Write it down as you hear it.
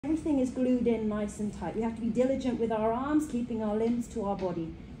Everything is glued in nice and tight. We have to be diligent with our arms, keeping our limbs to our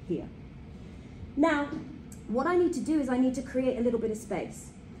body here. Now, what I need to do is I need to create a little bit of space.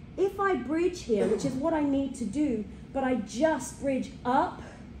 If I bridge here, which is what I need to do, but I just bridge up,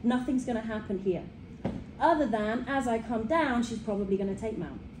 nothing's going to happen here. Other than, as I come down, she's probably going to take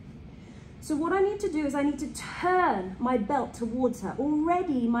mount. So what I need to do is I need to turn my belt towards her.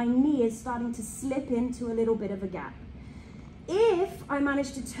 Already my knee is starting to slip into a little bit of a gap. If I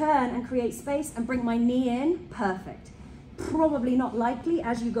manage to turn and create space and bring my knee in, perfect. Probably not likely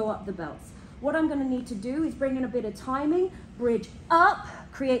as you go up the belts. What I'm going to need to do is bring in a bit of timing, bridge up,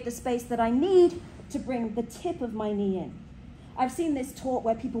 create the space that I need to bring the tip of my knee in. I've seen this taught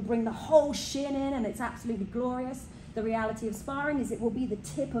where people bring the whole shin in and it's absolutely glorious. The reality of sparring is it will be the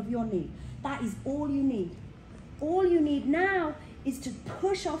tip of your knee. That is all you need. All you need now is to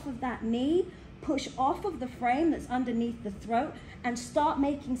push off of that knee, push off of the frame that's underneath the throat and start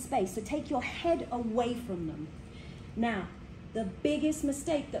making space. So take your head away from them. Now, the biggest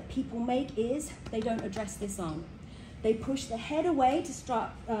mistake that people make is they don't address this arm. They push the head away to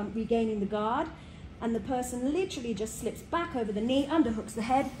start regaining the guard, and the person literally just slips back over the knee, underhooks the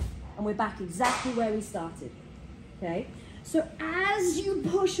head, and we're back exactly where we started. Okay? So as you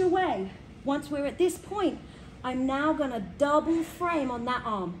push away, once we're at this point, I'm now going to double frame on that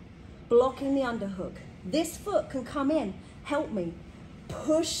arm, blocking the underhook. This foot can come in, help me.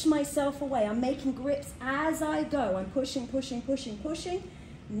 Push myself away. I'm making grips as I go. I'm pushing, pushing, pushing, pushing.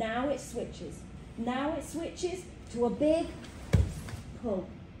 Now it switches. Now it switches to a big pull.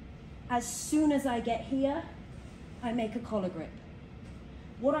 As soon as I get here, I make a collar grip.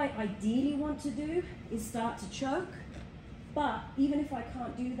 What I ideally want to do is start to choke, but even if I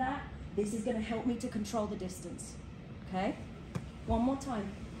can't do that, this is going to help me to control the distance. Okay? One more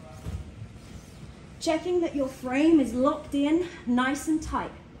time. Checking that your frame is locked in, nice and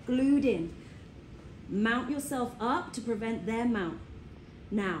tight, glued in. Mount yourself up to prevent their mount.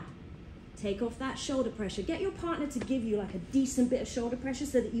 Now, take off that shoulder pressure. Get your partner to give you like a decent bit of shoulder pressure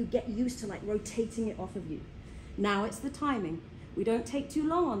so that you get used to like rotating it off of you. Now it's the timing. We don't take too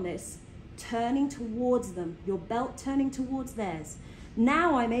long on this. Turning towards them, your belt turning towards theirs.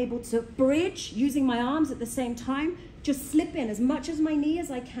 Now I'm able to bridge using my arms at the same time, just slip in as much as my knee as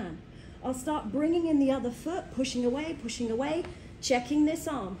I can. I'll start bringing in the other foot, pushing away, checking this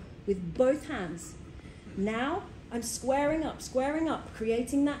arm with both hands. Now I'm squaring up,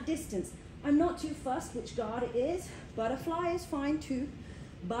 creating that distance. I'm not too fussed which guard it is. Butterfly is fine too,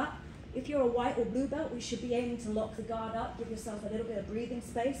 but if you're a white or blue belt, we should be aiming to lock the guard up, give yourself a little bit of breathing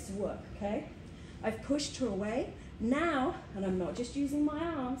space to work, okay? I've pushed her away. Now, and I'm not just using my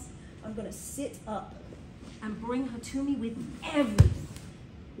arms, I'm gonna sit up and bring her to me with everything.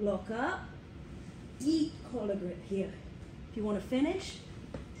 Lock up, deep collar grip here. If you want to finish,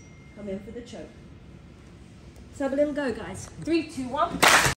 come in for the choke. Let's have a little go, guys. 3, 2, 1.